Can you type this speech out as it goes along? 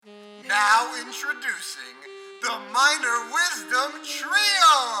Now introducing the Minor Wisdom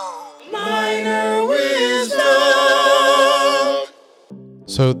Trio! Minor Wisdom!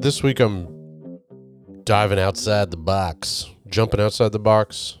 So this week I'm diving outside the box, jumping outside the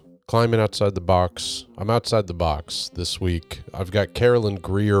box, climbing outside the box. I'm outside the box this week. I've got Carolyn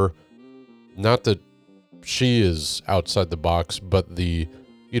Greer. Not that she is outside the box, but my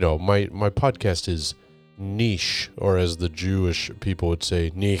podcast is niche, or as the Jewish people would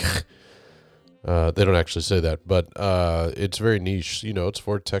say, nich. They don't actually say that, but it's very niche. It's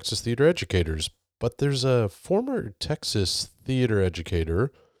for Texas theater educators. But there's a former Texas theater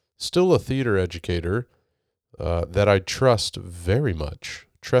educator, still a theater educator, that I trust very much.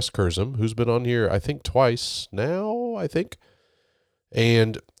 Tress Curzum, who's been on here, I think, twice now,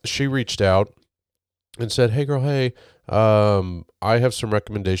 And she reached out and said, hey, girl, hey, I have some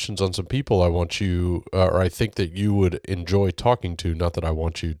recommendations on some people I want you, or I think that you would enjoy talking to, not that I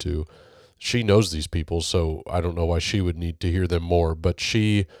want you to. She knows these people, so I don't know why she would need to hear them more, but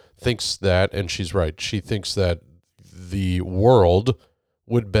she thinks that, and she's right, she thinks that the world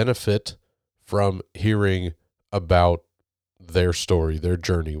would benefit from hearing about their story, their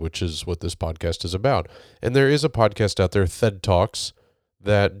journey, which is what this podcast is about. And there is a podcast out there, Thed Talks,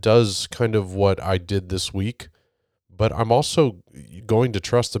 that does kind of what I did this week, but I'm also going to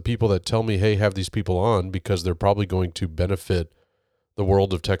trust the people that tell me, hey, have these people on, because they're probably going to benefit the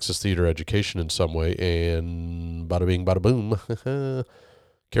world of Texas theater education in some way, and bada bing, bada boom.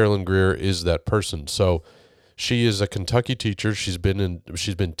 Carolyn Greer is that person. So she is a Kentucky teacher. She's been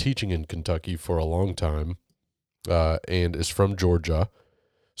teaching in Kentucky for a long time, and is from Georgia.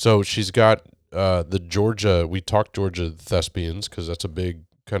 So she's got we talked Georgia Thespians, because that's a big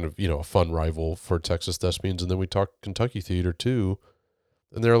kind of, a fun rival for Texas Thespians. And then we talked Kentucky theater too.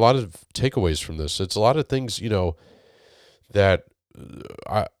 And there are a lot of takeaways from this. It's a lot of things, that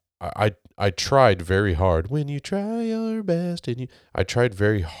I tried very hard. When you try your best, I tried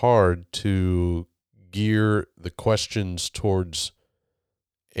very hard to gear the questions towards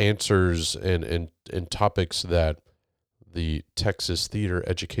answers and topics that the Texas theater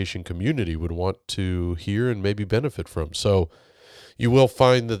education community would want to hear and maybe benefit from. So you will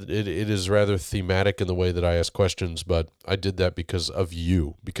find that it is rather thematic in the way that I ask questions, but I did that because of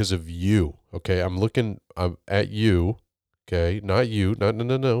you. Okay, I'm at you. Okay, not you,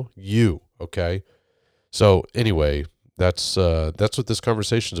 no, you. Okay, so anyway, that's what this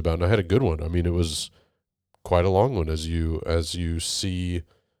conversation's about, and I had a good one. I mean, it was quite a long one, as you see,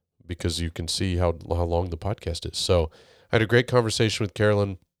 because you can see how long the podcast is. So I had a great conversation with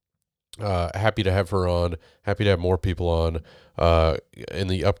Carolyn. Happy to have her on. Happy to have more people on. In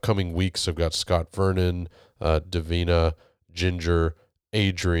the upcoming weeks, I've got Scott Vernon, Davina, Ginger,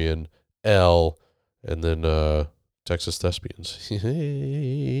 Adrian, Elle, and then Texas Thespians.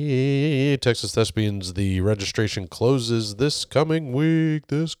 Texas Thespians, the registration closes this coming week.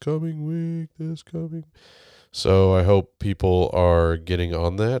 So I hope people are getting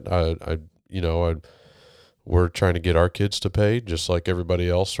on that. We're trying to get our kids to pay just like everybody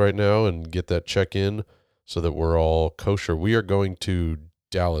else right now and get that check in so that we're all kosher. We are going to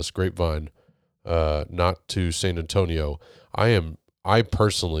Dallas, Grapevine, not to San Antonio. I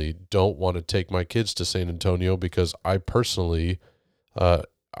personally don't want to take my kids to San Antonio because I personally,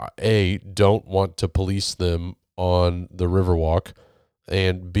 don't want to police them on the Riverwalk,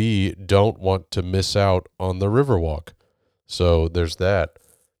 and B, don't want to miss out on the Riverwalk. So there's that.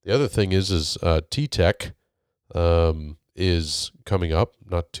 The other thing is T-Tech is coming up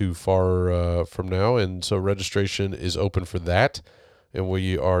not too far from now, and so registration is open for that. And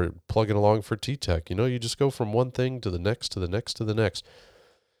we are plugging along for T-Tech. You just go from one thing to the next, to the next, to the next.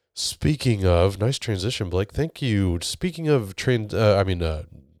 Speaking of, nice transition, Blake. Thank you. Speaking of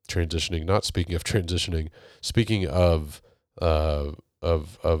transitioning, not speaking of transitioning, speaking of going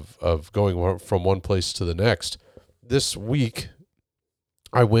from one place to the next. This week,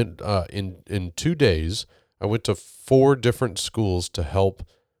 I went in 2 days. I went to 4 different schools to help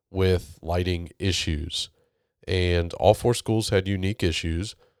with lighting issues. And all 4 schools had unique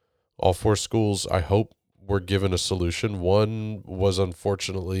issues. All 4 schools, I hope, were given a solution. One was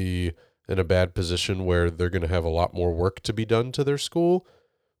unfortunately in a bad position where they're going to have a lot more work to be done to their school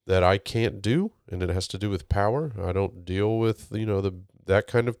that I can't do, and it has to do with power. I don't deal with, that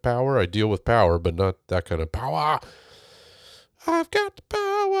kind of power. I deal with power, but not that kind of power. I've got the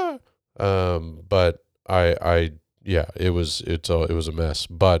power. But it was a mess.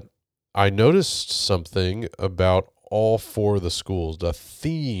 But I noticed something about all 4 of the schools, the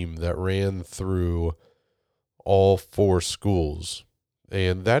theme that ran through all 4 schools.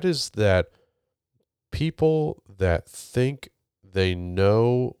 And that is that people that think they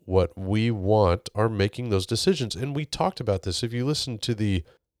know what we want are making those decisions. And we talked about this. If you listen to the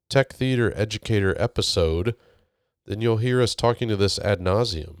Tech Theater Educator episode, then you'll hear us talking to this ad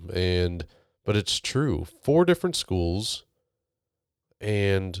nauseum. But it's true. 4 different schools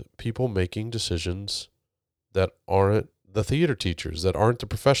and people making decisions that aren't the theater teachers, that aren't the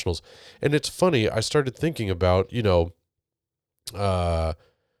professionals. And it's funny, I started thinking about, would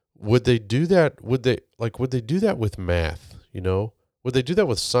they do that? Would they do that with math? Would they do that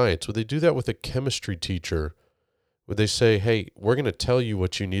with science? Would they do that with a chemistry teacher? Would they say, hey, we're going to tell you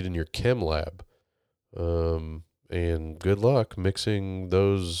what you need in your chem lab? And good luck mixing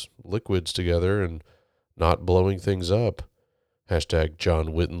those liquids together and not blowing things up. Hashtag John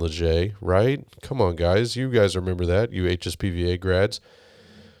Witten Leger, right? Come on, guys. You guys remember that, you HSPVA grads.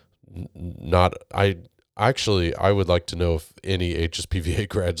 I would like to know if any HSPVA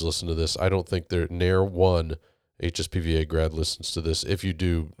grads listen to this. I don't think ne'er one HSPVA grad listens to this. If you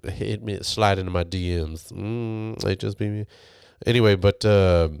do, hit me, slide into my DMs. HSPVA. Anyway, but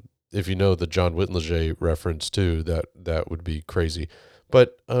if you know the John Witten Leger reference too, that would be crazy.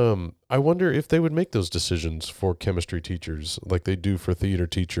 But I wonder if they would make those decisions for chemistry teachers like they do for theater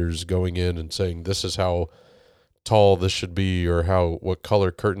teachers, going in and saying, this is how tall this should be, or what color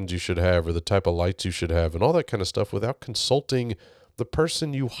curtains you should have, or the type of lights you should have, and all that kind of stuff, without consulting the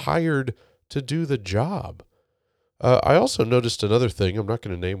person you hired to do the job. I also noticed another thing. I'm not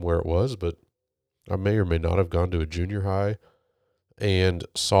going to name where it was, but I may or may not have gone to a junior high and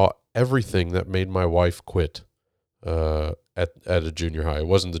saw everything that made my wife quit at a junior high. It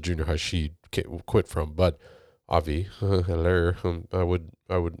wasn't the junior high she quit from, but Avi, hello, I would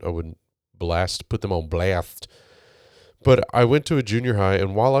put them on blast. But I went to a junior high,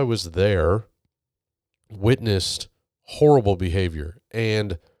 and while I was there, witnessed horrible behavior.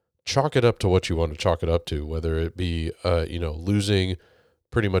 And chalk it up to what you want to chalk it up to, whether it be, losing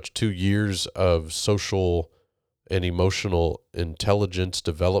pretty much 2 years of social and emotional intelligence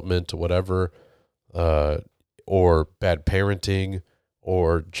development, whatever, or bad parenting,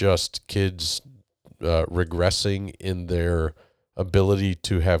 or just kids regressing in their ability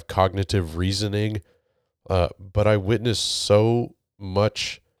to have cognitive reasoning. But I witnessed so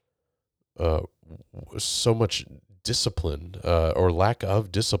much discipline or lack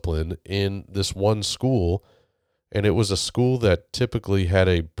of discipline in this one school. And it was a school that typically had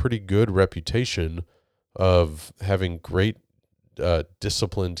a pretty good reputation of having great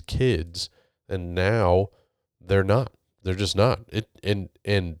disciplined kids. And now they're not. They're just not.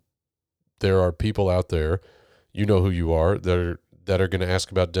 And there are people out there, you know who you are, that are going to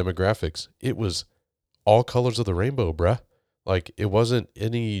ask about demographics. It was all colors of the rainbow, bruh. Like, it wasn't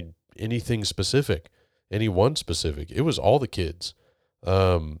anything specific, any one specific. It was all the kids.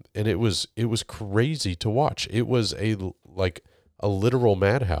 And it was crazy to watch. It was a literal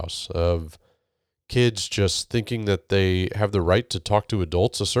madhouse of kids just thinking that they have the right to talk to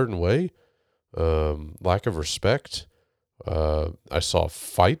adults a certain way. Lack of respect. I saw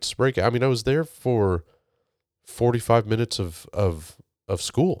fights break out. I mean, I was there for 45 minutes of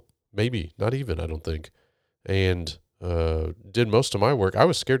school, maybe not even, I don't think. And, did most of my work. I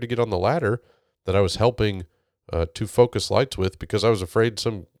was scared to get on the ladder that I was helping, to focus lights with, because I was afraid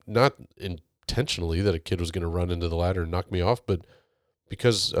not intentionally that a kid was going to run into the ladder and knock me off, but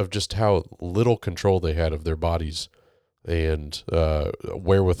because of just how little control they had of their bodies and,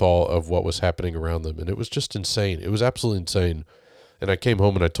 wherewithal of what was happening around them. And it was just insane. It was absolutely insane. And I came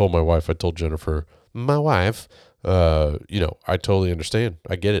home and I told Jennifer, my wife, I totally understand.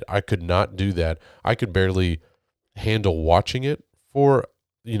 I get it. I could not do that. I could barely handle watching it for,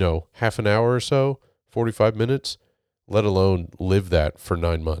 half an hour or so, 45 minutes, let alone live that for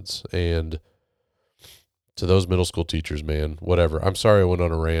 9 months. And to those middle school teachers, man, whatever. I'm sorry I went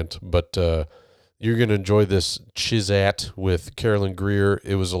on a rant, but you're going to enjoy this chizat with Carolyn Greer.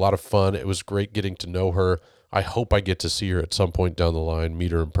 It was a lot of fun. It was great getting to know her. I hope I get to see her at some point down the line,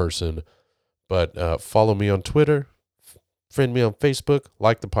 meet her in person. But follow me on Twitter, friend me on Facebook,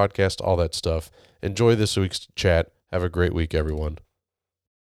 like the podcast, all that stuff. Enjoy this week's chat. Have a great week, everyone.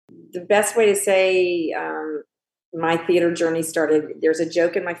 The best way to say my theater journey started, there's a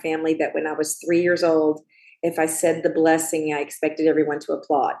joke in my family that when I was 3 years old, if I said the blessing, I expected everyone to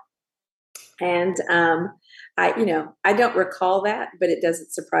applaud. And I don't recall that, but it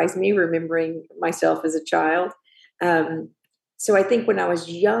doesn't surprise me remembering myself as a child. So I think when I was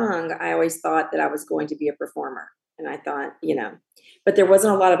young, I always thought that I was going to be a performer. And I thought, but there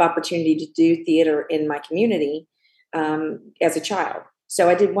wasn't a lot of opportunity to do theater in my community as a child. So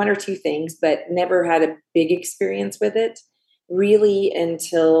I did one or two things, but never had a big experience with it really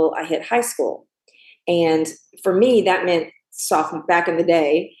until I hit high school. And for me, that meant sophomore, back in the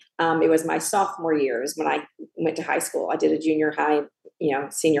day, it was my sophomore years when I went to high school. I did a junior high,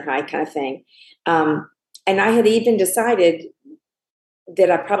 senior high kind of thing. And I had even decided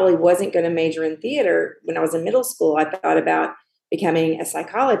that I probably wasn't going to major in theater. When I was in middle school, I thought about becoming a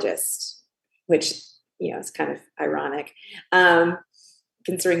psychologist, which, is kind of ironic,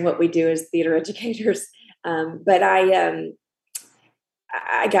 considering what we do as theater educators. But I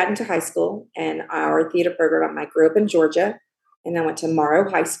got into high school, and our theater program, I grew up in Georgia, and I went to Morrow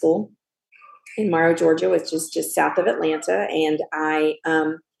High School in Morrow, Georgia, which is just south of Atlanta. And I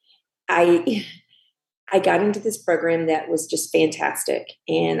got into this program that was just fantastic.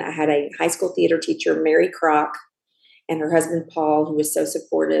 And I had a high school theater teacher, Mary Kroc, and her husband, Paul, who was so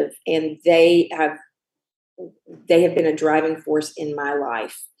supportive. And they have been a driving force in my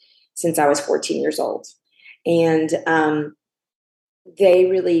life since I was 14 years old. And they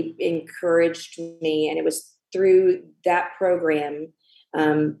really encouraged me. And it was through that program,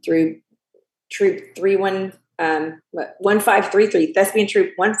 through Troop 1533, Thespian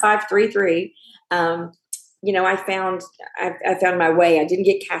Troop 1533. I found my way. I didn't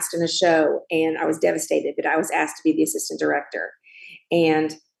get cast in a show, and I was devastated, but I was asked to be the assistant director.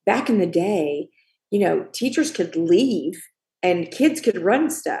 And back in the day, teachers could leave and kids could run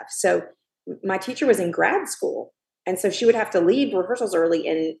stuff. So my teacher was in grad school, and so she would have to leave rehearsals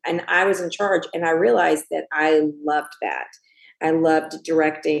early, and I was in charge. And I realized that I loved that. I loved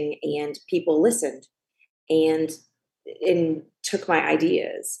directing, and people listened and took my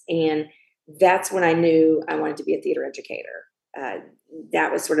ideas. And that's when I knew I wanted to be a theater educator.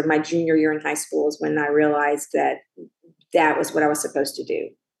 That was sort of my junior year in high school, is when I realized that was what I was supposed to do.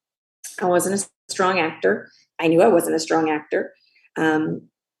 I wasn't a strong actor. I knew I wasn't a strong actor. And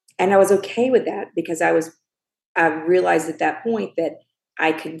I was okay with that, because I realized at that point that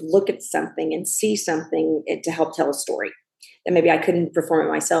I could look at something and see something to help tell a story. That maybe I couldn't perform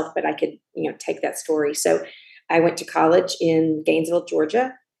it myself, but I could, take that story. So I went to college in Gainesville,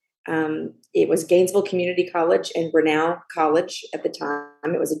 Georgia. It was Gainesville Community College and Grinnell College at the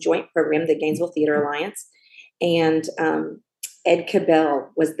time. It was a joint program, the Gainesville Theater Alliance. And Ed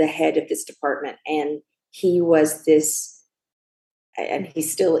Cabell was the head of this department. And he was this, and he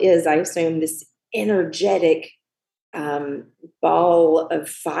still is, I assume, this energetic ball of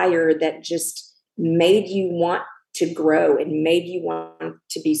fire that just made you want to grow and made you want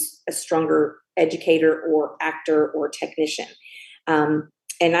to be a stronger educator or actor or technician.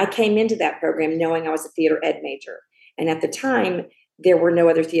 And I came into that program knowing I was a theater ed major. And at the time, there were no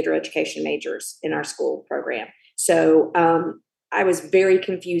other theater education majors in our school program. So I was very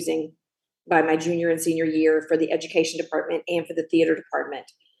confusing by my junior and senior year for the education department and for the theater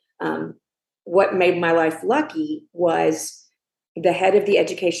department. What made my life lucky was the head of the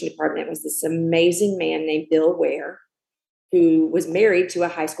education department was this amazing man named Bill Ware, who was married to a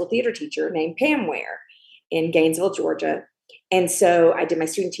high school theater teacher named Pam Ware in Gainesville, Georgia. And so I did my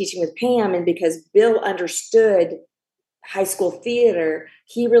student teaching with Pam. And because Bill understood high school theater,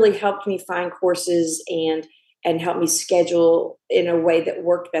 he really helped me find courses and helped me schedule in a way that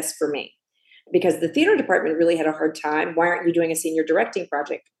worked best for me. Because the theater department really had a hard time. Why aren't you doing a senior directing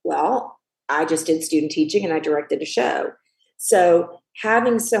project? Well, I just did student teaching and I directed a show. So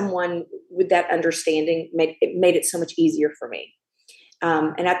having someone with that understanding made it so much easier for me.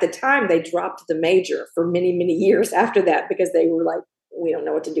 And at the time, they dropped the major for many, many years after that, because they were like, we don't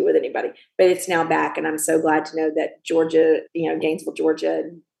know what to do with anybody. But it's now back. And I'm so glad to know that Georgia, Gainesville, Georgia,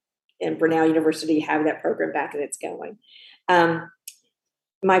 and Grinnell University have that program back, and it's going.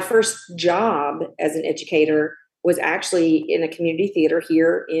 My first job as an educator was actually in a community theater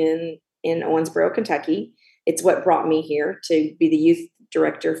here in Owensboro, Kentucky. It's what brought me here to be the youth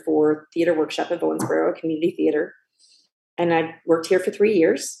director for Theater Workshop of Owensboro, a community theater. And I worked here for 3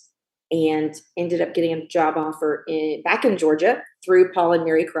 years and ended up getting a job offer back in Georgia through Paul and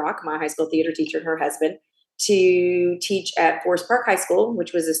Mary Kroc, my high school theater teacher and her husband, to teach at Forest Park High School,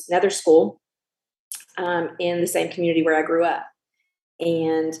 which was another school in the same community where I grew up.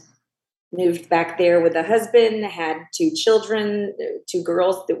 And moved back there with a husband, had 2 children, 2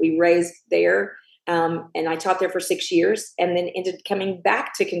 girls that we raised there. And I taught there for 6 years, and then ended up coming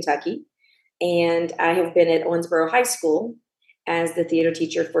back to Kentucky. And I have been at Owensboro High School as the theater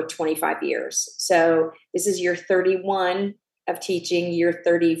teacher for 25 years. So this is year 31 of teaching, year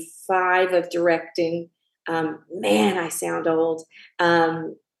 35 of directing. Man, I sound old.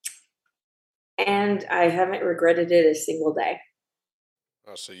 And I haven't regretted it a single day.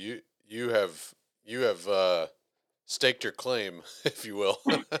 Oh, so you have staked your claim, if you will.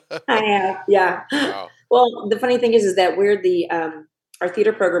 I have, yeah. Wow. Well, the funny thing is that we're our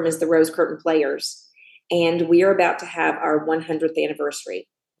theater program is the Rose Curtain Players, and we are about to have our 100th anniversary.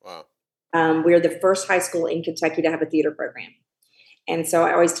 Wow. We're the first high school in Kentucky to have a theater program. And so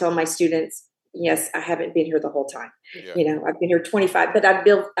I always tell my students, yes, I haven't been here the whole time. Yeah. I've been here 25, but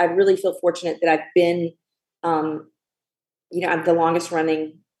I really feel fortunate that I've been, I'm the longest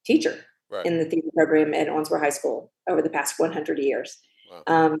running teacher Right. in the theater program at Owensboro High School over the past 100 years.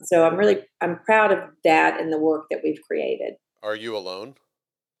 Wow. So I'm proud of that and the work that we've created. Are you alone?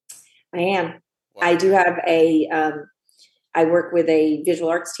 I am. Wow. I do have I work with a visual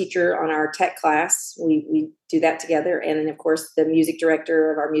arts teacher on our tech class. We do that together. And then, of course, the music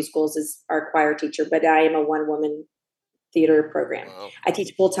director of our musicals is our choir teacher, but I am a one-woman theater program. Wow. I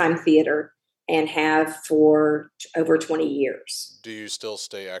teach full-time theater and have for over 20 years. Do you still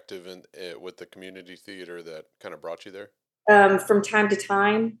stay active with the community theater that kind of brought you there? From time to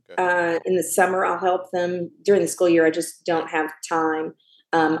time. Okay. In the summer, I'll help them. During the school year, I just don't have time.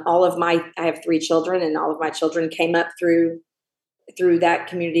 I have 3 children, and all of my children came up through that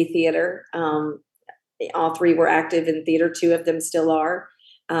community theater. All 3 were active in theater. 2 of them still are.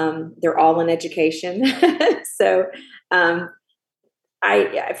 They're all in education. So, from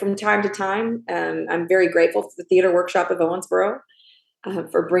time to time, I'm very grateful for the Theater Workshop of Owensboro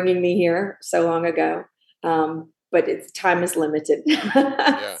for bringing me here so long ago. But its time is limited.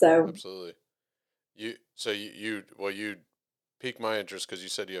 Yeah, So absolutely. You piqued my interest because you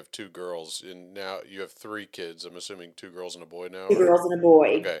said you have 2 girls, and now you have 3 kids. I'm assuming 2 girls and a boy now. 2 girls and a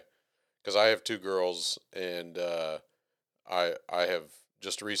boy. Okay, because I have 2 girls, and I have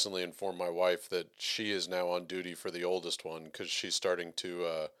just recently informed my wife that she is now on duty for the oldest one because she's starting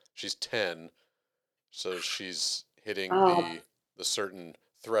to she's 10, so she's hitting the certain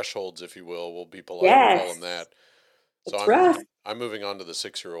thresholds, if you will. We'll be polite and call Yes. them that. So It's rough. I'm moving on to the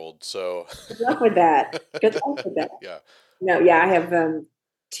 6-year-old. So Good luck with that. Good luck with that. yeah. No, yeah, I have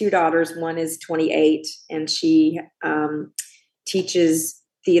 2 daughters. One is 28, and she teaches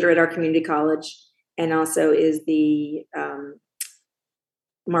theater at our community college, and also is the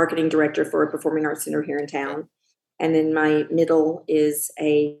marketing director for a performing arts center here in town. Okay. And then my middle is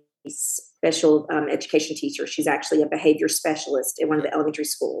a special education teacher. She's actually a behavior specialist at one of the elementary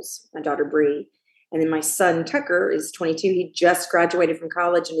schools, my daughter Bree. And then my son Tucker is 22. He just graduated from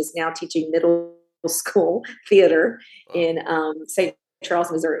college and is now teaching middle school theater in St. Charles,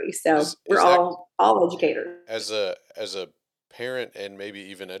 Missouri. So we're all educators. As a parent and maybe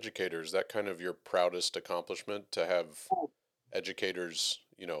even educator, is that kind of your proudest accomplishment to have educators,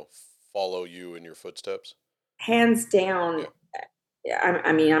 follow you in your footsteps? Hands down. Yeah.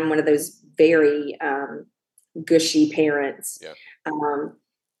 I'm one of those very gushy parents. Yeah.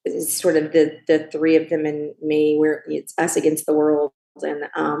 It's sort of the 3 of them and me, where it's us against the world. And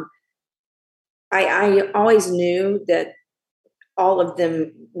I always knew that all of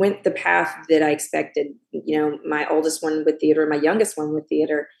them went the path that I expected. My oldest one with theater, my youngest one with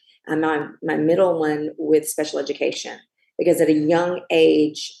theater, and my middle one with special education. Because at a young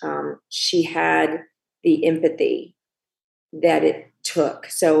age, she had the empathy that it took.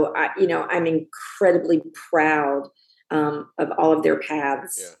 So I'm incredibly proud of all of their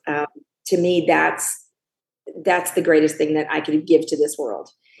paths. Yeah. To me, that's the greatest thing that I could give to this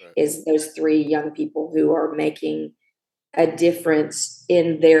world. Right. Is those 3 young people who are making a difference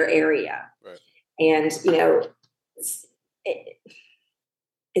in their area. Right. And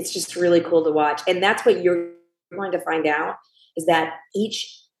it's just really cool to watch. And that's what you're going to find out, is that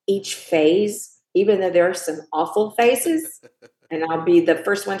each phase, even though there are some awful phases, and I'll be the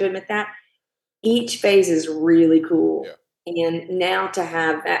first one to admit that, each phase is really cool. Yeah. And now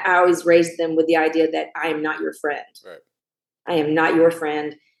I always raised them with the idea that I am not your friend. Right. I am not your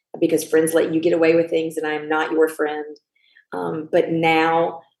friend, because friends let you get away with things, and I am not your friend. But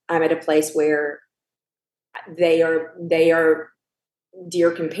now I'm at a place where they are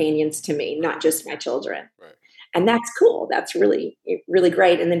dear companions to me, not just my children. Right. And that's cool. That's really, really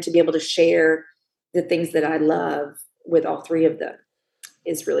great. And then to be able to share the things that I love with all 3 of them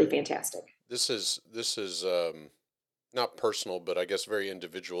is really fantastic. This is not personal, but I guess very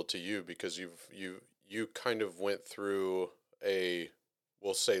individual to you, because you kind of went through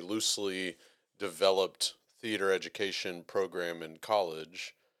we'll say loosely developed theater education program in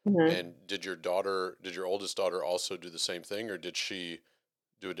college. Mm-hmm. And did your oldest daughter also do the same thing, or did she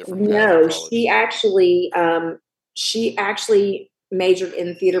do a different path in college? No, she actually majored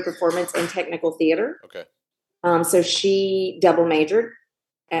in theater performance and technical theater. Okay. So she double majored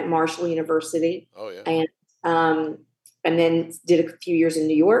at Marshall University. Oh yeah. And then did a few years in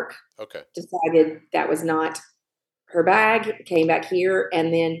New York. Okay. Decided that was not her bag, came back here,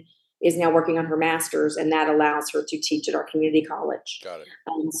 and then is now working on her master's, and that allows her to teach at our community college. Got it.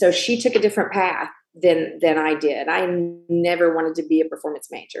 So she took a different path. than I did. I never wanted to be a performance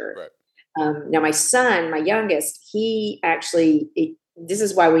major. Right. Now my son, my youngest, this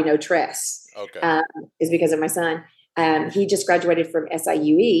is why we know Tress, Okay. is because of my son. He just graduated from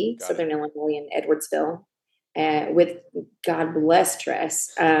SIUE, Got Southern Illinois in Edwardsville, with God bless Tress.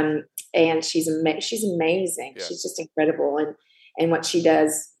 And she's amazing. Yeah. She's just incredible. And what she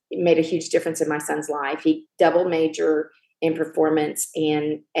does made a huge difference in my son's life. He double major in performance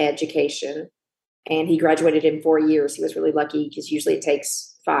and education. And he graduated in 4 years. He was really lucky because usually it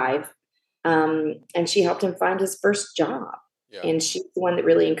takes 5. And she helped him find his first job. Yeah. And she's the one that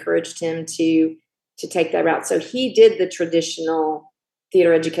really encouraged him to take that route. So he did the traditional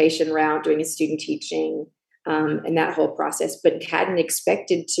theater education route, doing his student teaching, and that whole process, but hadn't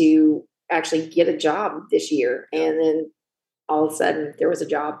expected to actually get a job this year. Yeah. And then all of a sudden there was a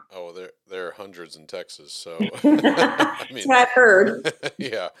job. Oh, there are hundreds in Texas, so I mean, I've heard.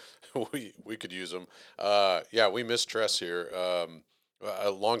 Yeah, we could use them. Yeah, we miss Tress here.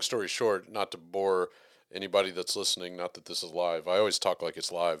 Long story short, not to bore anybody that's listening, not that this is live. I always talk like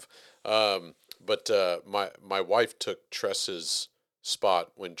it's live. But my wife took Tress's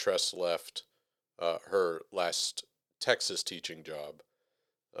spot when Tress left her last Texas teaching job.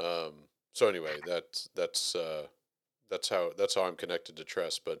 So anyway, that's how I'm connected to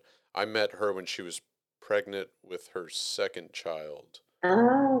Tress. But I met her when she was pregnant with her second child.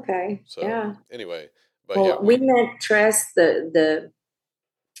 Oh, okay. So yeah. Anyway, but well, yeah, we met Tress the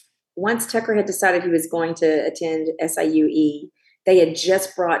once Tucker had decided he was going to attend SIUE, they had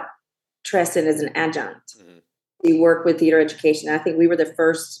just brought Tress in as an adjunct. Mm-hmm. We work with theater education. I think we were the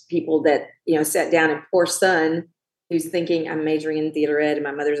first people that, sat down, and poor son, who's thinking I'm majoring in theater ed and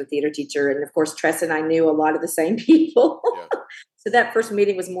my mother's a theater teacher. And of course, Tress and I knew a lot of the same people. Yeah. So that first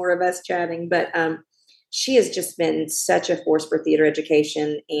meeting was more of us chatting, but she has just been such a force for theater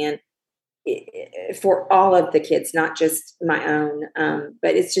education and for all of the kids, not just my own.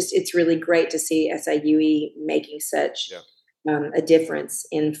 But it's really great to see SIUE making such a difference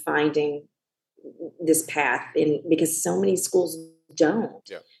in finding this path because so many schools don't.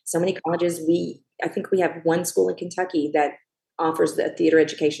 Yeah. So many colleges, I think we have one school in Kentucky that offers the theater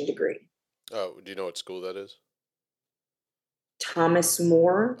education degree. Oh, do you know what school that is? Thomas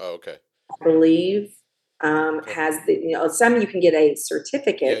More. Oh, okay. I believe has some you can get a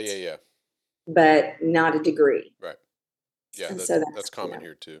certificate. Yeah. But not a degree. Right. Yeah, so that's common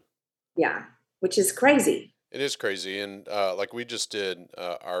here too. Yeah, which is crazy. It is crazy, and like we just did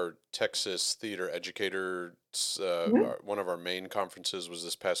our Texas Theater Educators, one of our main conferences was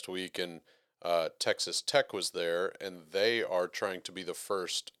this past week, and Texas Tech was there, and they are trying to be the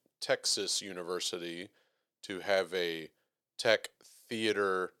first Texas university to have a tech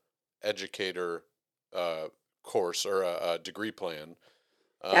theater educator course or a degree plan.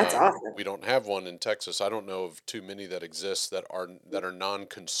 That's awesome. We don't have one in Texas. I don't know of too many that exist that are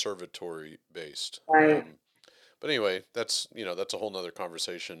non-conservatory based. Right. But anyway, that's a whole nother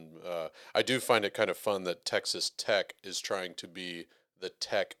conversation. I do find it kind of fun that Texas Tech is trying to be the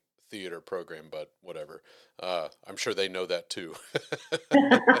tech theater program, but whatever. I'm sure they know that too.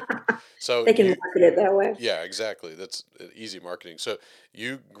 So they can market it that way. Yeah, exactly. That's easy marketing. So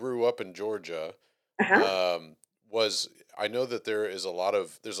you grew up in Georgia. Uh-huh. I know that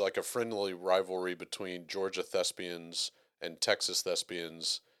there's like a friendly rivalry between Georgia thespians and Texas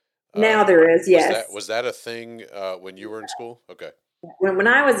thespians. Now there is, yes. Was that a thing when you were in school? Okay. When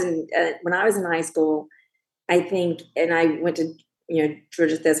I was in high school, I think, and I went to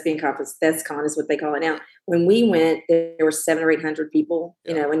Georgia Thespian Conference. ThesCon is what they call it now. When we went, there were 700 or 800 people.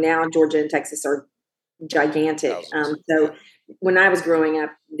 And now Georgia and Texas are gigantic. So when I was growing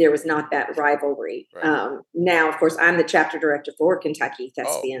up, there was not that rivalry. Right. Now, of course, I'm the chapter director for Kentucky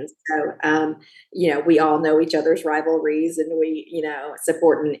Thespians. Oh. So, we all know each other's rivalries, and we,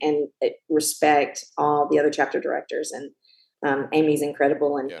 support and respect all the other chapter directors. And Amy's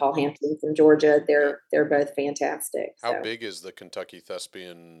incredible, and Paul Hampton from Georgia. They're both fantastic. How big is the Kentucky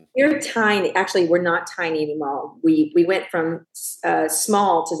Thespian? We're tiny. Actually, we're not tiny anymore. We went from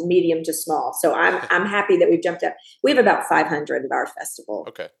small to medium to small. So I'm happy that we've jumped up. We have about 500 at our festival.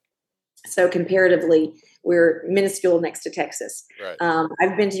 Okay. So comparatively, we're minuscule next to Texas. Right.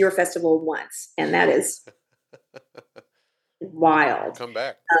 I've been to your festival once, and that is wild. Come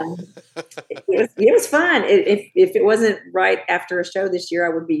back. It was fun. If it wasn't right after a show this year, I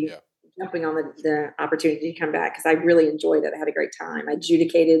would be jumping on the opportunity to come back because I really enjoyed it. I had a great time. I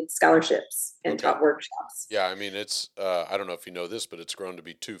adjudicated scholarships and taught workshops. Yeah, I mean, it's I don't know if you know this, but it's grown to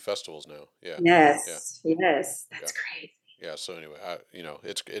be 2 festivals now. Yeah. Yes. That's great. Yeah. So anyway,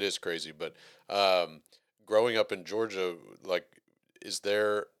 it is crazy, but growing up in Georgia, like, is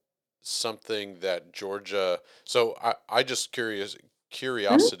there something that Georgia? So I just Mhm.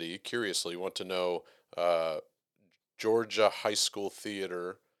 curiously want to know uh, Georgia high school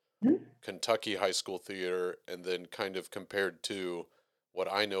theater, Mhm. Kentucky high school theater, and then kind of compared to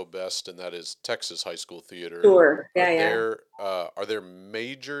what I know best, and that is Texas high school theater. Sure. Yeah, yeah. Are there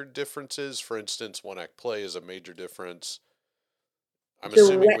major differences? For instance, one act play is a major difference. I'm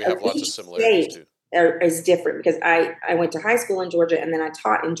assuming we have lots of Each similarities state too. is different because I went to high school in Georgia and then I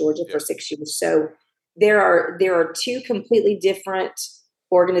taught in Georgia for Yeah. 6 years. So there are two completely different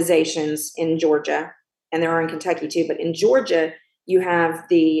organizations in Georgia, and there are in Kentucky too. But in Georgia, you have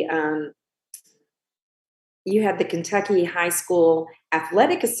the Kentucky High School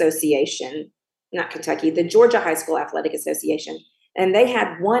Athletic Association, not Kentucky, the Georgia High School Athletic Association, and they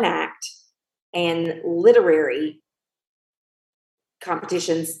had one act and literary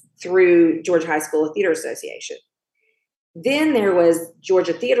competitions through Georgia High School Theater Association. Then there was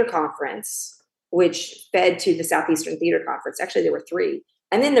Georgia Theater Conference, which fed to the Southeastern Theater Conference. Actually, there were three.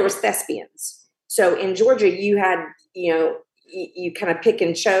 And then there was Thespians. So in Georgia, you had, you kind of pick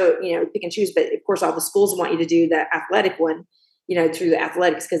and choose. But of course, all the schools want you to do the athletic one, through the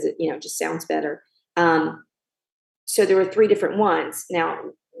athletics because it just sounds better. So there were three different ones.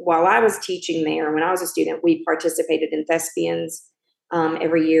 Now, while I was teaching there, when I was a student, we participated in Thespians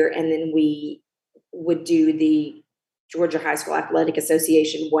every year, and then we would do the Georgia High School Athletic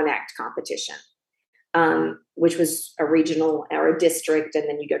Association one act competition, which was a regional or a district, and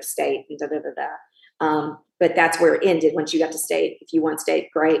then you go to state and da da da da. But that's where it ended. Once you got to state, if you won state,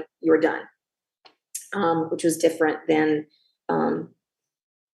 great, you were done. Which was different than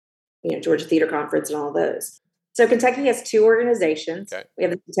Georgia Theater Conference and all those. So Kentucky has two organizations. Okay. We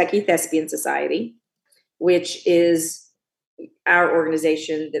have the Kentucky Thespian Society, which is our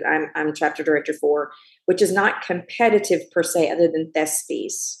organization that I'm chapter director for, which is not competitive per se, other than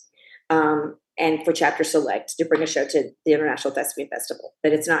Thespies, and for Chapter Select to bring a show to the International Thespian Festival,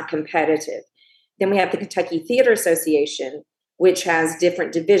 but it's not competitive. Then we have the Kentucky Theater Association, which has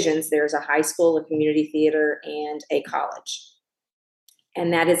different divisions. There's a high school, a community theater, and a college.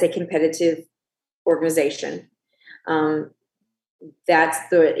 And that is a competitive organization.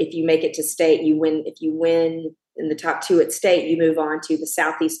 If you make it to state, you win. If you win in the top two at state, you move on to the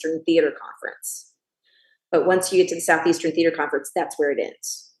Southeastern Theater Conference. But once you get to the Southeastern Theater Conference, that's where it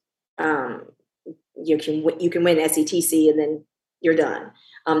ends. You can win SETC and then you're done.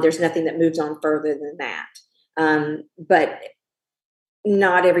 There's nothing that moves on further than that. But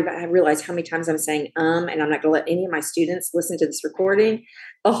not everybody. I realize how many times I'm saying and I'm not going to let any of my students listen to this recording.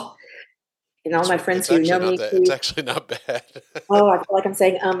 Oh, and all my friends who know me. It's actually not bad. Oh, I feel like I'm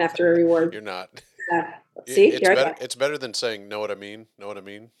saying after every word. You're not. See, it's better. It's better than saying know what I mean. Know what I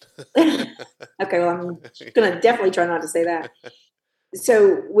mean. Okay, well, I'm going to definitely try not to say that.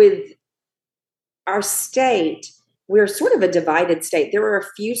 So with our state, we're sort of a divided state. There are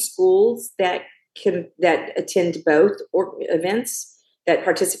a few schools that attend both events, that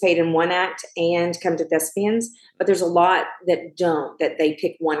participate in one act and come to Thespians, but there's a lot that don't, that they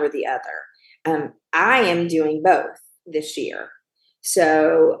pick one or the other. I am doing both this year.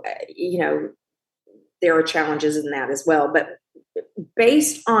 So, there are challenges in that as well. But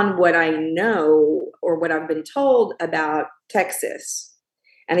based on what I know or what I've been told about Texas,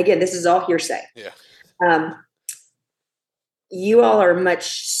 and again, this is all hearsay. Yeah. You all are much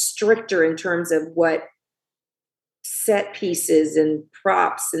stricter in terms of what set pieces and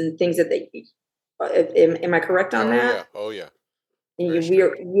props and things that am I correct on that? Yeah. Oh yeah.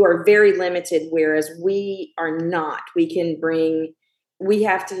 You are very limited, whereas we are not.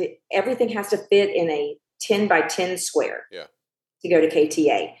 Everything has to fit in a 10 by 10 square. Yeah. To go to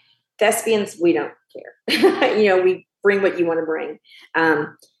KTA. Thespians, we don't care. We bring what you want to bring.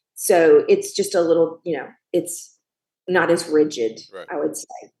 So it's just a little, it's not as rigid, right. I would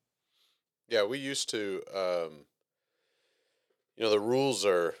say. Yeah, we used to, the rules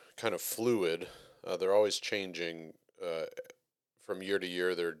are kind of fluid. They're always changing. From year to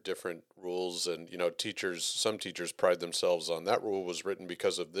year, there are different rules, and some teachers pride themselves on that rule was written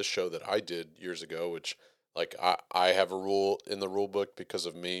because of this show that I did years ago, which like I have a rule in the rule book because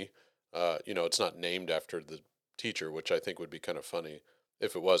of me. It's not named after the teacher, which I think would be kind of funny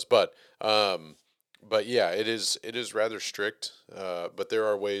if it was, but yeah, it is rather strict. But there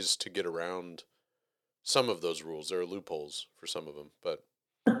are ways to get around some of those rules. There are loopholes for some of them, but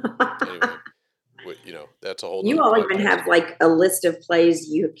anyway. That's a whole. You all even have like a list of plays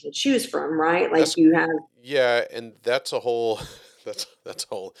you can choose from, right? Like you have. Yeah, and that's a whole. That's a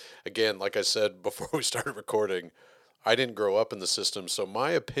whole. Again, like I said before we started recording, I didn't grow up in the system, so my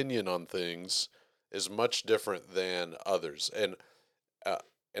opinion on things is much different than others. And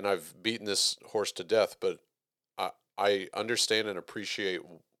and I've beaten this horse to death, but I understand and appreciate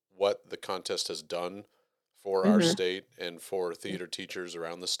what the contest has done for our Hmm. state and for theater teachers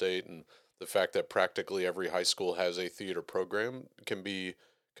around the state, and the fact that practically every high school has a theater program can be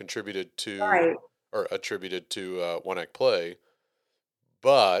contributed to Right. or attributed to one act play,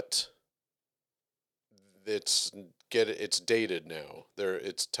 but it's it's dated now.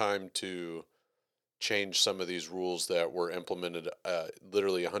 It's time to change some of these rules that were implemented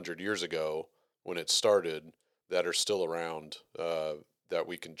literally 100 years ago when it started, that are still around, that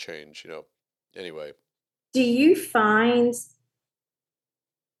we can change. Anyway, Do you find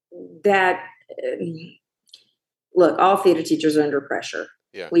that, um, look, all theater teachers are under pressure.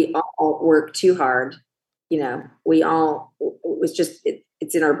 yeah. We all work too hard. We all,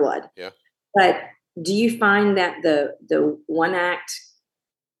 it's in our blood. Yeah. But do you find that the one act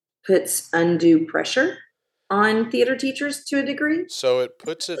puts undue pressure on theater teachers to a degree, So it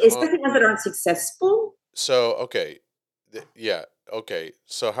puts it on. especially ones that aren't successful? So okay, yeah, okay.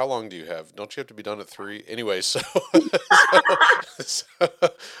 So how long do you have? Don't you have to be done at 3? Anyway, so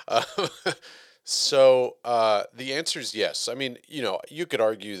so, um, the answer is yes. I mean, you could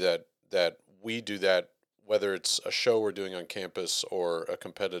argue that we do that whether it's a show we're doing on campus or a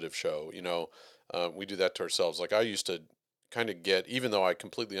competitive show. We do that to ourselves. Like I used to kind of get, even though I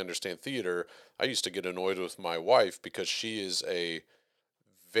completely understand theater, I used to get annoyed with my wife because she is a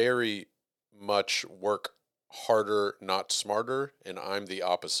very much work harder, not smarter, and I'm the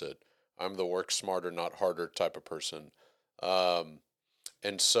opposite. I'm the work smarter, not harder type of person. Um,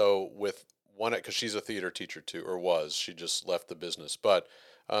 and so with one, because she's a theater teacher too, or was, she just left the business. But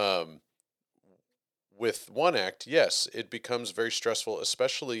um, with one act, yes, it becomes very stressful,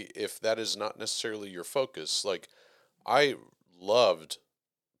 especially if that is not necessarily your focus. Like I loved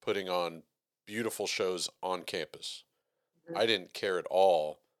putting on beautiful shows on campus. I didn't care at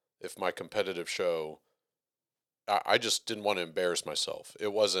all if my competitive show. I just didn't want to embarrass myself.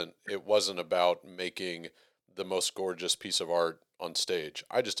 It wasn't about making the most gorgeous piece of art on stage.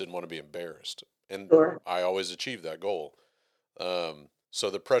 I just didn't want to be embarrassed, and Sure. I always achieved that goal. So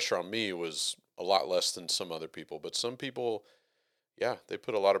the pressure on me was a lot less than some other people, but some people, yeah, they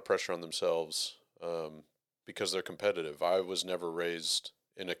put a lot of pressure on themselves, because they're competitive. I was never raised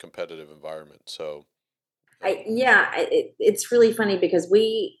in a competitive environment, so I yeah, it's really funny because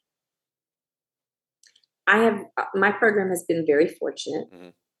I have my program has been very fortunate.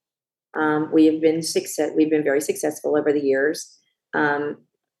 mhm, We've been very successful over the years. Um,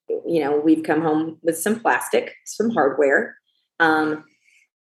 we've come home with some plastic, some hardware, um,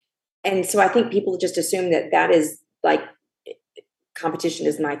 and so I think people just assume that that is like competition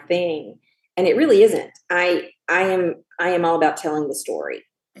is my thing, and it really isn't. I am all about telling the story,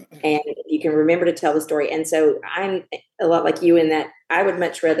 and you can remember to tell the story. And so I'm a lot like you in that I would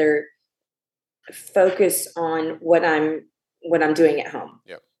much rather focus on what I'm doing at home,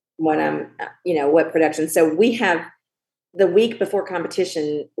 yeah, what I'm what production. So we have the week before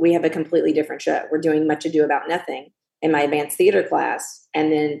competition, we have a completely different show. We're doing Much Ado About Nothing in my advanced theater class,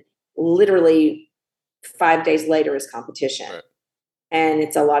 and then literally 5 days later is competition, right, and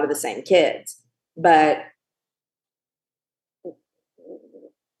it's a lot of the same kids, but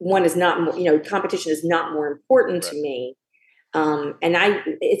one is not competition is not more important right, to me. And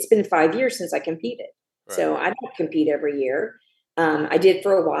it's been 5 years since I competed, right. so I don't compete every year. I did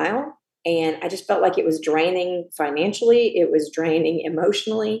for a while, and I just felt like it was draining financially. It was draining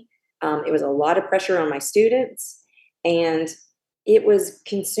emotionally. It was a lot of pressure on my students, and it was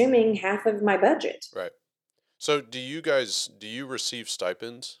consuming half of my budget. Right. So do you receive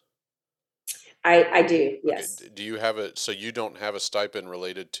stipends? I do, Okay. yes. Do you have it? So you don't have a stipend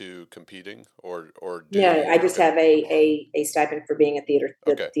related to competing, or do No, you? I just Okay. have a stipend for being the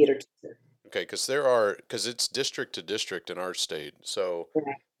Okay. theater teacher. Okay. Because it's district to district in our state. So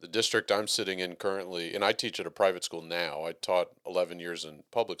Right. the district I'm sitting in currently, and I teach at a private school now. I taught 11 years in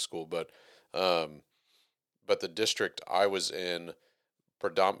public school, um, but the district I was in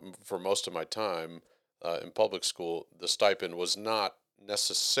for most of my time, in public school, the stipend was not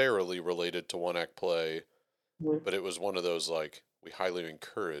necessarily related to one act play, Mhm. but it was one of those like we highly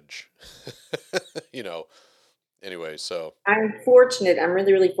encourage, you know. Anyway, so I'm fortunate. I'm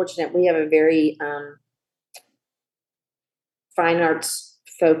really, really fortunate. We have a very fine arts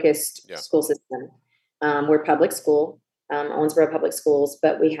focused yeah, school system. We're public school, Owensboro Public Schools,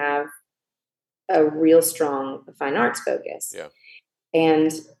 but we have a real strong fine arts focus. yeah,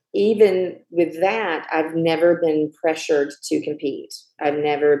 And even with that, I've never been pressured to compete. right, I've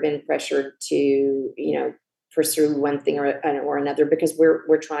never been pressured to, pursue one thing or another because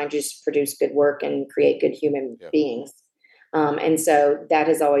we're trying to just produce good work and create good human yeah, beings. And so that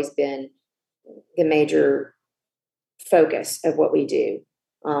has always been the major focus of what we do.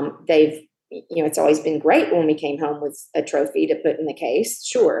 It's always been great when we came home with a trophy to put in the case.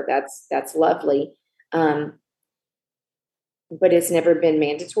 Sure, that's lovely. But it's never been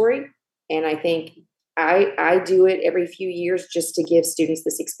mandatory. And I think I do it every few years just to give students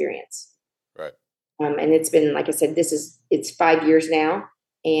this experience. Right. And it's been, like I said, it's 5 years now,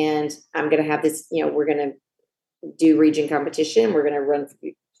 and I'm going to have this, we're going to do region competition. We're going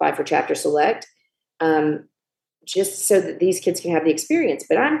to apply for chapter select, just so that these kids can have the experience.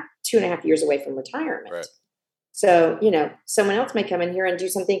 But I'm 2.5 years away from retirement. Right. So, someone else may come in here and do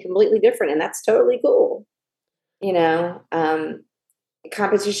something completely different, and that's totally cool.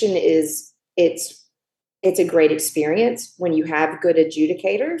 Competition it's a great experience. When you have good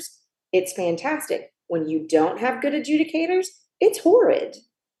adjudicators, it's fantastic. When you don't have good adjudicators, it's horrid.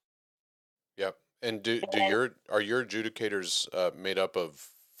 Yep. And are your adjudicators made up of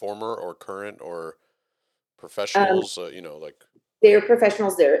former or current or professionals? They're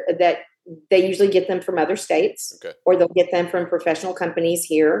professionals there that they usually get them from other states, okay, or they'll get them from professional companies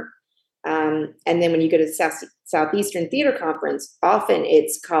here. And then when you go to the Southeastern Theater Conference, often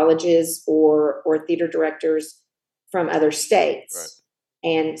it's colleges or theater directors from other states. Right.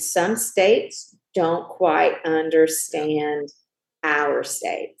 And some states don't quite understand our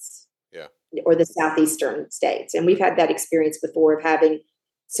states, or the Southeastern states. And we've had that experience before of having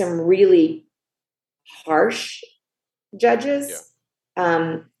some really harsh judges.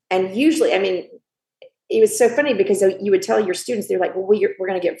 And usually, it was so funny because you would tell your students, they're like, well, we're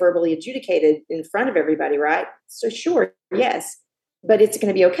going to get verbally adjudicated in front of everybody, right? So sure, yes, but it's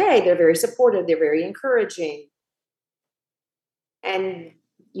going to be okay. They're very supportive. They're very encouraging. And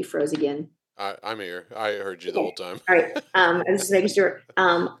you froze again. I'm here. I heard you the whole time. All right. I was just making sure.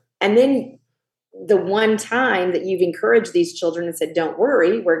 And then the one time that you've encouraged these children and said, don't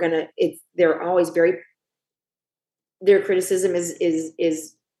worry, they're always their criticism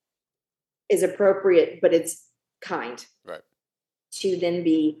is appropriate, but it's kind. Right. To then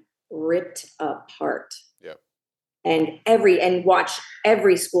be ripped apart. Yeah. And watch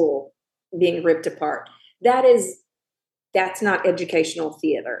every school being ripped apart. That's not educational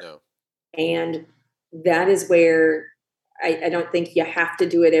theater. No. And that is where I don't think you have to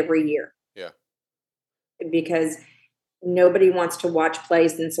do it every year. Yeah. Because nobody wants to watch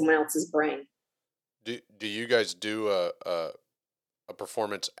plays in someone else's brain. Do you guys do a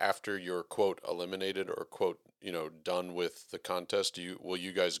performance after you're quote eliminated or quote done with the contest? Will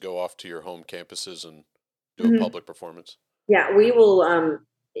you guys go off to your home campuses and do a public performance? Yeah, we will.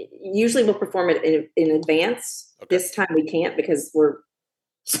 Usually we'll perform it in advance. Okay. This time we can't because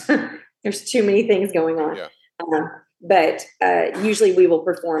there's too many things going on. Yeah. But usually we will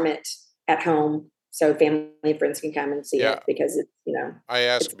perform it at home, so family and friends can come and see it, because it's I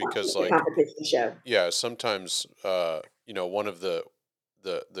ask because a competition show. Yeah, sometimes one of the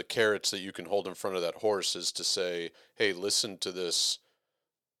carrots that you can hold in front of that horse is to say, hey, listen to this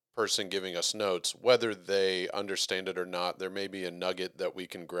person giving us notes, whether they understand it or not. There may be a nugget that we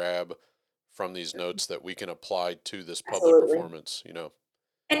can grab from these notes that we can apply to this public performance,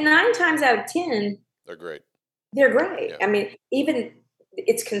 And 9 times out of 10, they're great. They're great. Yeah. Even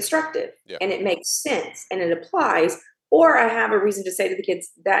it's constructive, and it makes sense and it applies. Or I have a reason to say to the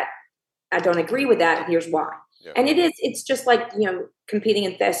kids that I don't agree with that, and here's why. Yeah. And it's just like, competing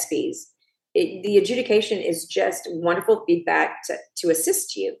in thespies. The adjudication is just wonderful feedback to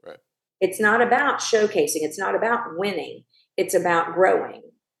assist you. Right. It's not about showcasing. It's not about winning. It's about growing.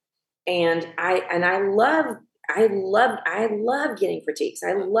 And I love getting critiques.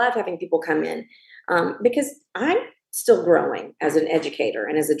 I love having people come in, because I'm still growing as an educator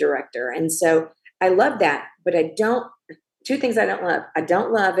and as a director. And so I love that, but two things I don't love. I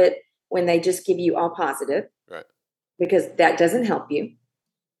don't love it when they just give you all positive. Right. Because that doesn't help you.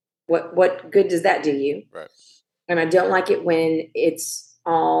 What good does that do you? Right. And I don't like it when it's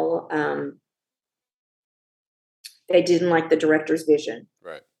all, they didn't like the director's vision.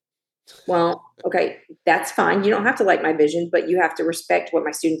 Right. Well, okay, that's fine. You don't have to like my vision, but you have to respect what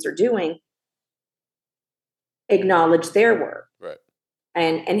my students are doing. Acknowledge their work. Right.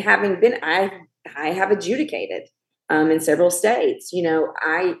 And having been, I have adjudicated in several states.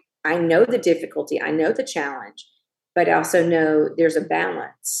 I know the difficulty. I know the challenge, but I also know there's a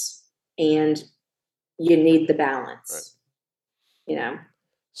balance, and you need the balance. Right.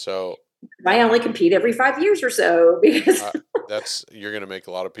 So I only compete every 5 years or so because you're going to make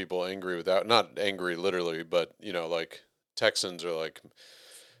a lot of people angry with that. Not angry literally, but like Texans are like,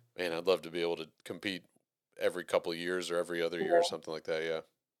 man, I'd love to be able to compete every couple of years or every other year or something like that. Yeah.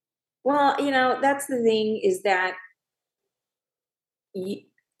 Well, that's the thing, is that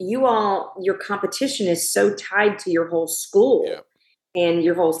you all, your competition is so tied to your whole school Yeah. and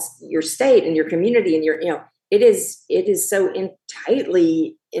your state and your community and it is so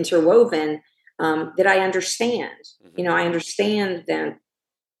tightly interwoven, that I understand. Mm-hmm. I understand that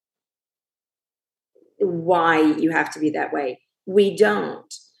why you have to be that way. We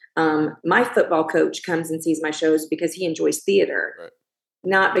don't. My football coach comes and sees my shows because he enjoys theater, Right.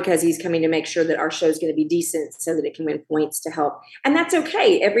 not because he's coming to make sure that our show is going to be decent so that it can win points to help. And that's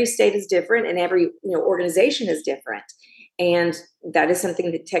okay. Every state is different and every organization is different. And that is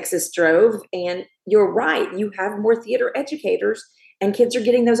something that Texas drove. And you're right. You have more theater educators and kids are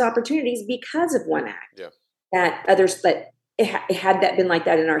getting those opportunities because of One Act. Yeah. That others, but had that been like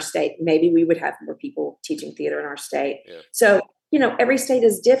that in our state, maybe we would have more people teaching theater in our state. Yeah. So, every state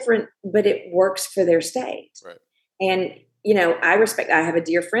is different, but it works for their state. Right. And, I have a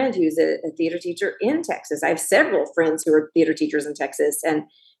dear friend who's a theater teacher in Texas. I have several friends who are theater teachers in Texas. And,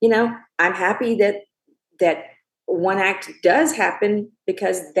 I'm happy that One Act does happen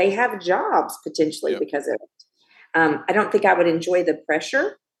because they have jobs potentially because of it. I don't think I would enjoy the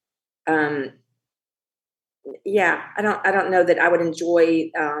pressure. I don't know that I would enjoy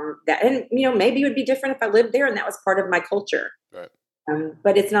that. And, maybe it would be different if I lived there and that was part of my culture. Right.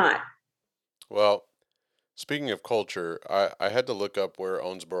 But it's not. Well, speaking of culture, I had to look up where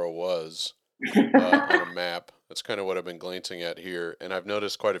Owensboro was on a map. That's kind of what I've been glancing at here. And I've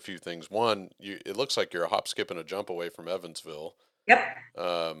noticed quite a few things. One, it looks like you're a hop, skip, and a jump away from Evansville. Yep.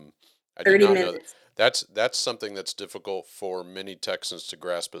 I 30 did not minutes. know that. That's something that's difficult for many Texans to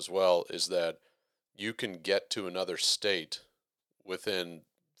grasp as well, is that you can get to another state within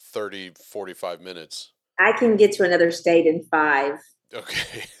 30, 45 minutes. I can get to another state in 5.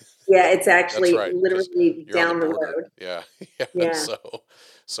 Okay. Yeah, it's actually right, literally down the road. Yeah. Yeah.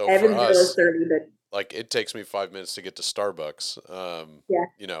 So Evansville for us, is 30, but like it takes me 5 minutes to get to Starbucks.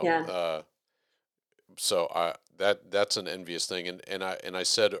 Yeah. So that's an envious thing. And I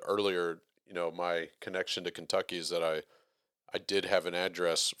said earlier, my connection to Kentucky is that I did have an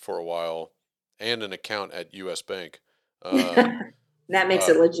address for a while and an account at US Bank. that makes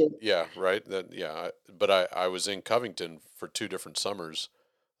it legit. Yeah, right. But I was in Covington for 2 different summers.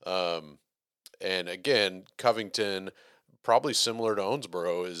 And again, Covington, probably similar to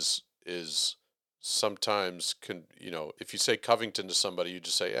Owensboro, is sometimes if you say Covington to somebody, you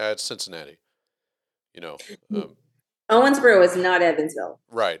just say, it's Cincinnati. Owensboro is not Evansville.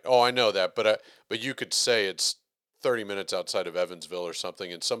 Right. Oh, I know that, but you could say it's 30 minutes outside of Evansville or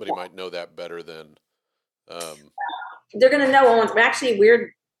something, and somebody might know that better than. They're going to know Owensboro. Actually,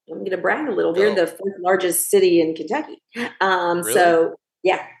 I'm going to brag a little. We're the 4th largest city in Kentucky. Really? So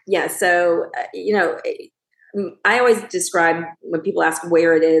yeah. So I always describe when people ask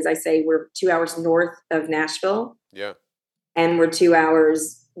where it is. I say we're 2 hours north of Nashville. Yeah. And we're 2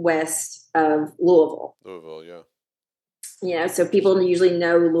 hours west of Louisville. Yeah. So people usually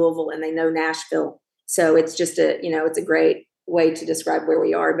know Louisville and they know Nashville. So it's just it's a great way to describe where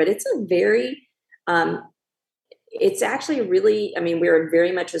we are. But it's a very, it's actually really, we're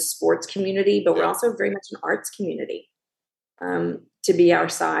very much a sports community, but we're also very much an arts community. To be our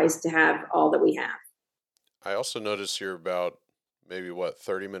size, to have all that we have. I also noticed you're about maybe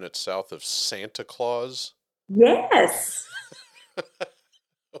 30 minutes south of Santa Claus. Yes.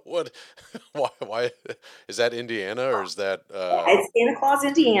 What? Why? Is that Indiana or is that? It's Santa Claus,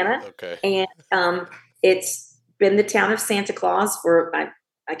 Indiana. Okay. And it's been the town of Santa Claus for, I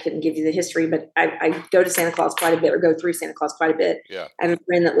couldn't give you the history, but I go to Santa Claus quite a bit, or go through Santa Claus quite a bit. Yeah. I have a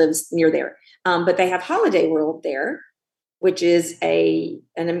friend that lives near there. But they have Holiday World there, which is it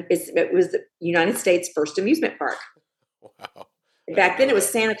was the United States' first amusement park. Wow. Back then it was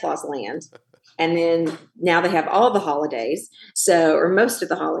Santa Claus Land. And then now they have all the holidays. or most of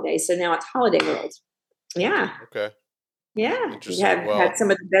the holidays. So now it's Holiday World. Yeah. Okay. Yeah. You have had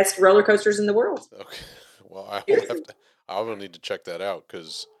some of the best roller coasters in the world. Okay. Well, I will need to check that out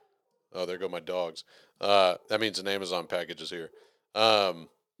because, there go my dogs. That means an Amazon package is here.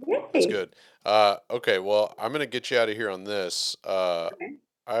 That's good. Okay. Well, I'm going to get you out of here on this. Okay.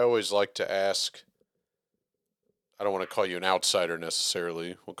 I always like to ask, I don't want to call you an outsider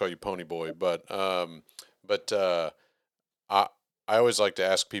necessarily. We'll call you Pony Boy, but I always like to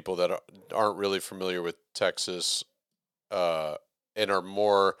ask people that aren't really familiar with Texas, and are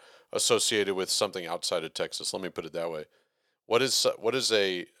more associated with something outside of Texas. Let me put it that way. What is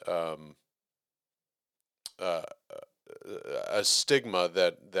a stigma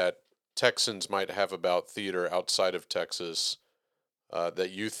that Texans might have about theater outside of Texas,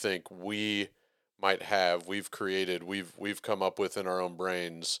 that you think we might have, we've created, we've come up with in our own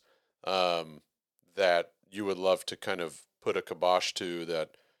brains, that you would love to kind of put a kibosh to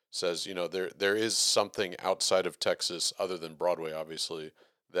that says, there is something outside of Texas other than Broadway, obviously,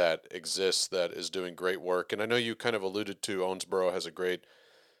 that exists that is doing great work. And I know you kind of alluded to Owensboro has a great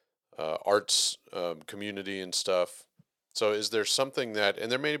arts community and stuff. So is there something that,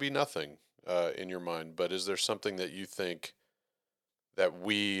 and there may be nothing in your mind, but is there something that you think that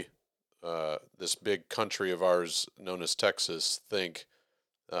we, this big country of ours known as Texas, think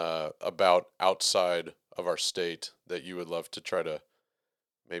about outside of our state that you would love to try to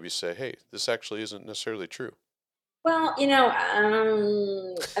maybe say, hey, this actually isn't necessarily true? Well, I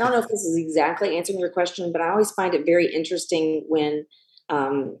don't know if this is exactly answering your question, but I always find it very interesting when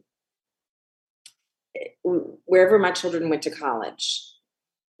um, wherever my children went to college,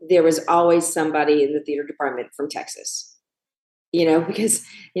 there was always somebody in the theater department from Texas. Because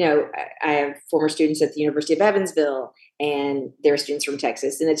I have former students at the University of Evansville, and they're students from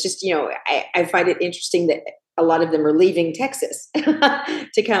Texas, and it's just I find it interesting that a lot of them are leaving Texas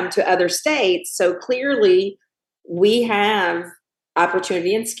to come to other states. So clearly, we have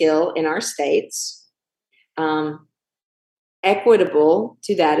opportunity and skill in our states, equitable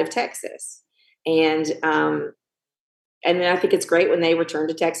to that of Texas, and then I think it's great when they return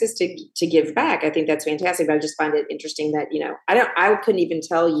to Texas to give back. I think that's fantastic. But I just find it interesting that I couldn't even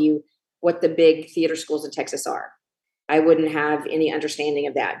tell you what the big theater schools in Texas are. I wouldn't have any understanding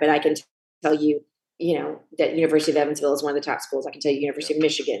of that. But I can tell you, that University of Evansville is one of the top schools. I can tell you University of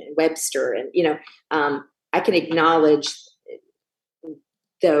Michigan and Webster, and I can acknowledge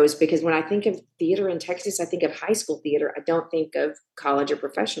those, because when I think of theater in Texas, I think of high school theater. I don't think of college or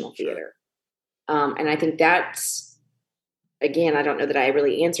professional theater. And I think that's, again, I don't know that I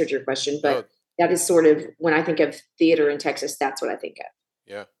really answered your question, but that is sort of, when I think of theater in Texas, that's what I think of.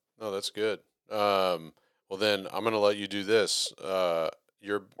 Yeah, no, that's good. Well, then I'm going to let you do this.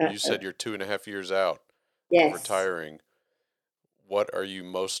 You said you're 2.5 years out of retiring. What are you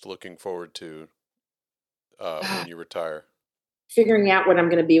most looking forward to when you retire? Figuring out what I'm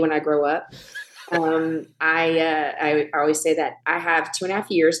going to be when I grow up. I always say that I have 2.5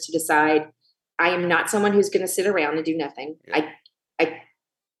 years to decide. I am not someone who's going to sit around and do nothing. Yeah.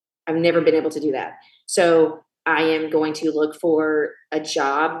 I've never been able to do that. So I am going to look for a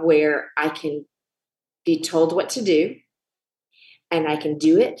job where I can be told what to do, and I can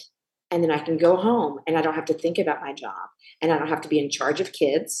do it, and then I can go home and I don't have to think about my job, and I don't have to be in charge of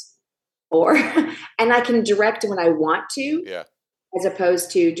kids, and I can direct when I want to, as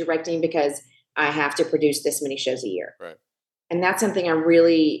opposed to directing because I have to produce this many shows a year. Right. And that's something I'm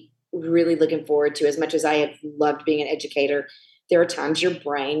really looking forward to. As much as I have loved being an educator, there are times your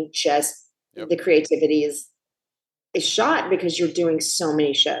brain just, the creativity is shot because you're doing so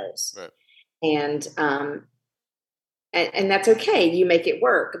many shows. Right. And that's okay. You make it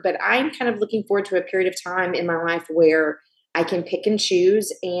work. But I'm kind of looking forward to a period of time in my life where I can pick and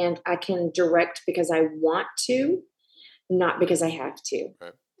choose, and I can direct because I want to, not because I have to.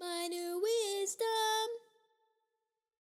 Right.